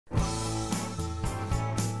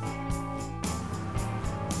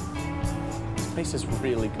place is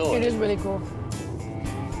really cool. It is really cool.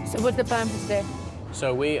 So what's the plan for today?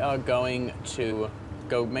 So we are going to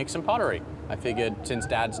go make some pottery. I figured since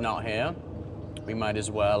Dad's not here, we might as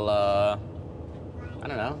well, I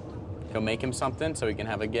don't know, go make him something so he can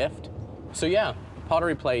have a gift. So yeah,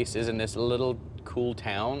 Pottery Place is in this little cool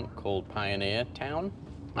town called Pioneer Town.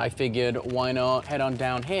 I figured why not head on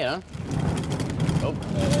down here. Oh.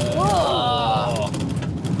 Whoa.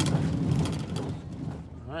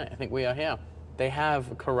 All right, I think we are here. They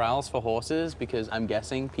have corrals for horses because I'm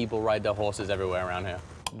guessing people ride their horses everywhere around here.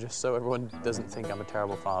 Just so everyone doesn't think I'm a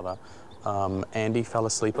terrible father, Andy fell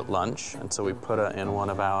asleep at lunch, and so we put her in one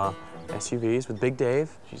of our SUVs with Big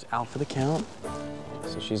Dave. She's out for the count,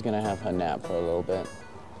 so she's gonna have her nap for a little bit.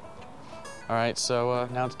 All right, so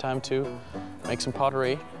now it's time to make some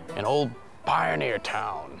pottery in old Pioneer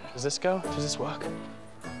Town. Does this go? Does this work?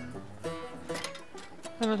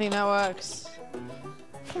 I don't think that works.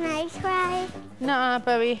 Can I try? Nah,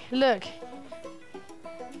 Bobby, look.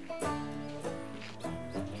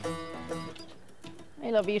 I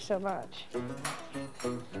love you so much.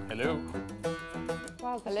 Hello.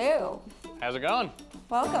 Wow, hello. How's it going?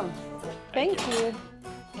 Welcome. Thank you.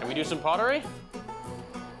 Can we do some pottery?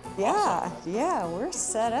 Yeah, yeah, we're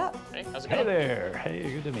set up. Hey, how's it Hey going? there. Hey,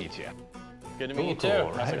 good to meet you. Good to meet you Cool,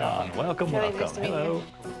 too. How's it right on. going? Welcome, Really welcome. nice to meet Hello.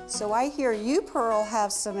 So I hear you, Pearl,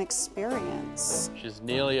 have some experience. She's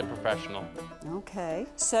nearly a professional. Okay.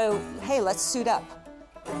 So, hey, let's suit up.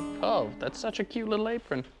 Oh, that's such a cute little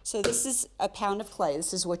apron. So this is a pound of clay.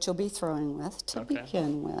 This is what you'll be throwing with to Okay.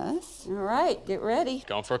 begin with. All right, get ready.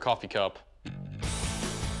 Going for a coffee cup.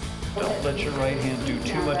 Don't let your right hand do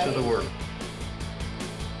too much of the work.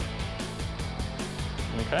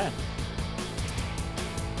 Okay.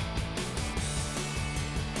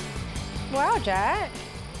 Wow, Jack.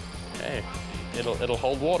 Hey, it'll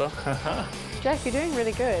hold water. Jack, you're doing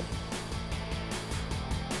really good.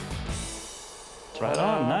 Right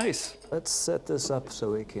on, nice. Let's set this up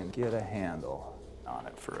so we can get a handle on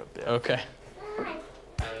it for a bit. Okay.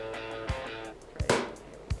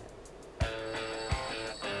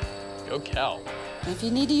 Go Cal. If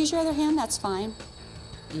you need to use your other hand, that's fine.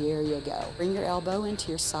 There you go. Bring your elbow into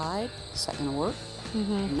your side. Is that gonna work?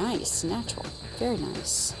 Mm-hmm. Nice, natural, very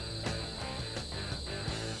nice.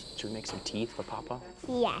 Should we make some teeth for Papa?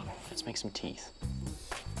 Yes. Let's make some teeth.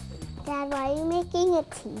 Dad, why are you making a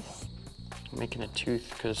teeth? I'm making a tooth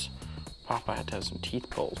because Papa had to have some teeth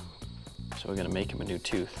pulled. So we're gonna make him a new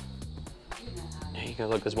tooth. Here you go,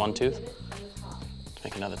 look, there's one tooth. Let's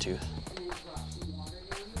make another tooth.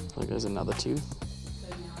 Look, there's another tooth.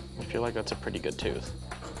 I feel like that's a pretty good tooth.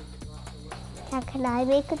 Dad, can I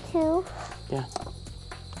make a too? Yeah.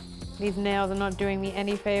 These nails are not doing me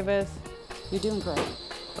any favors. You're doing great.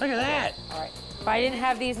 Look at that. All right. If I didn't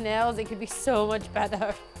have these nails, it could be so much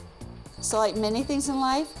better. So like many things in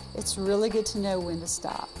life, it's really good to know when to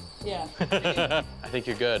stop. Yeah. I think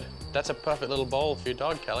you're good. That's a perfect little bowl for your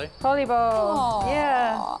dog, Kelly. Volleyball.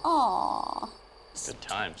 Yeah. Aw. Good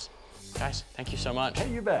times. Guys, thank you so much.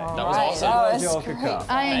 Hey, you bet. That was right. awesome. Oh, Glad that's y'all could great. come.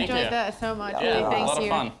 I Thank enjoyed you. that so much. Yeah, Really, a thank lot you. of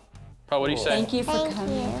fun. Pearl, what do you say? Thank you for Thank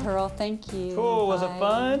coming, you. Pearl. Thank you. Cool, was it Bye.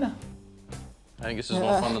 fun? I think this is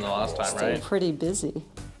more fun than the last time, Still right? pretty busy.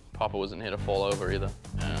 Papa wasn't here to fall over either.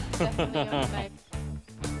 Yeah. Definitely on the night.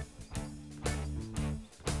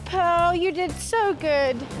 Pearl, you did so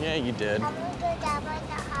good. Yeah, you did. I'm gonna go down by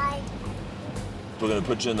the eye. We're gonna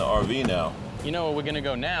put you in the RV now. You know where we're gonna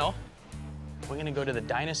go now? We're gonna go to the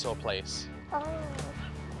dinosaur place. Oh.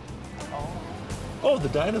 Oh, the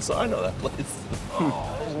dinosaur, I know that place.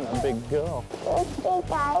 Isn't a big girl. This big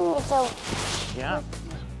dinosaur. Yeah.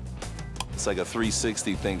 It's like a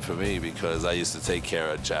 360 thing for me because I used to take care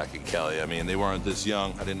of Jack and Kelly. I mean, they weren't this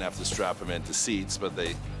young. I didn't have to strap them into seats, but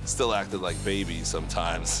they still acted like babies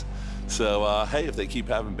sometimes. So, hey, if they keep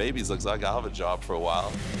having babies, looks like I'll have a job for a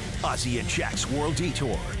while. Ozzy and Jack's World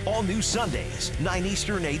Detour. All new Sundays, 9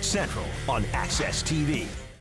 Eastern, 8 Central on AXS TV.